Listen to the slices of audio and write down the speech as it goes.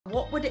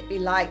What would it be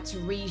like to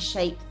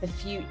reshape the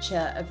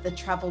future of the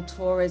travel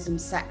tourism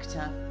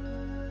sector?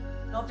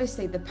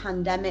 Obviously, the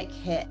pandemic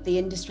hit, the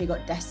industry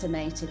got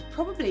decimated,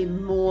 probably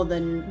more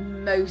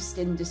than most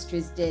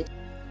industries did.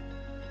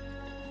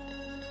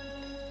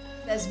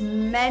 There's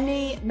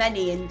many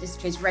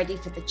industries ready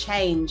for the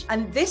change,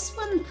 and this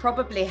one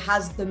probably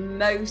has the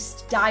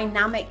most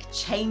dynamic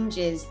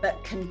changes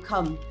that can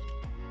come.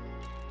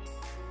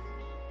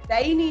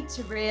 They need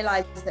to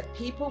realize that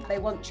people, they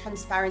want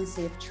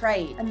transparency of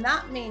trade. And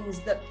that means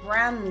that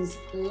brands,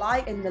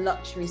 like in the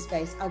luxury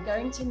space, are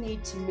going to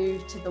need to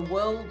move to the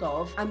world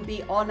of and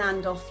be on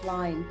and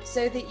offline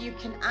so that you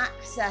can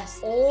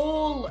access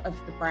all of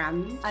the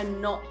brands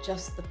and not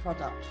just the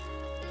product.